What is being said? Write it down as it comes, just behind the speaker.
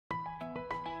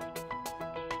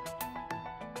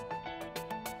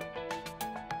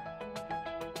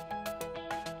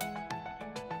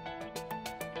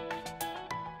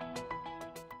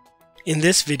In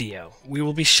this video, we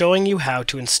will be showing you how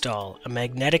to install a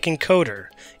magnetic encoder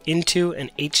into an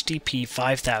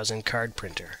HDP5000 card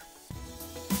printer.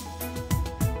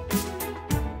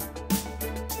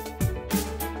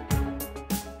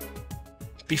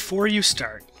 Before you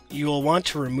start, you will want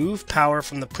to remove power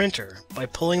from the printer by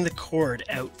pulling the cord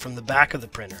out from the back of the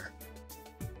printer.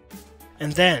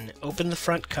 And then open the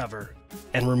front cover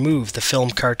and remove the film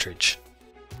cartridge.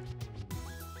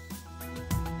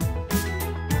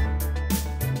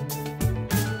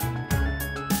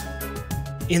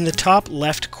 In the top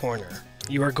left corner,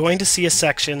 you are going to see a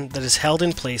section that is held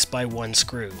in place by one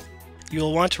screw. You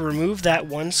will want to remove that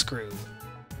one screw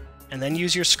and then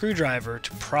use your screwdriver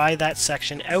to pry that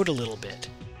section out a little bit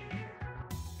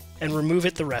and remove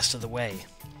it the rest of the way.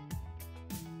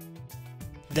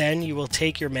 Then you will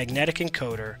take your magnetic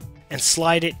encoder and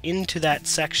slide it into that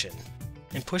section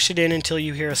and push it in until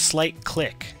you hear a slight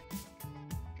click.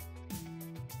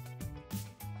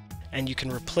 And you can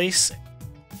replace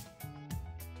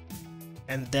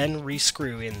and then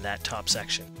rescrew in that top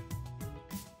section.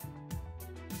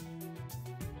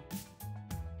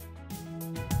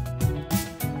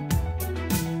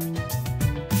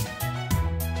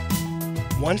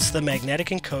 Once the magnetic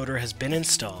encoder has been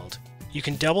installed, you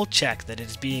can double check that it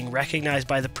is being recognized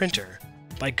by the printer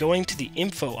by going to the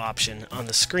Info option on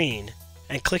the screen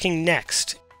and clicking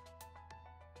Next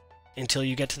until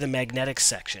you get to the magnetic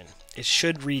section. It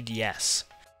should read Yes.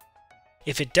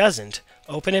 If it doesn't,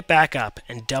 open it back up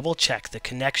and double check the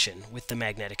connection with the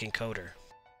magnetic encoder.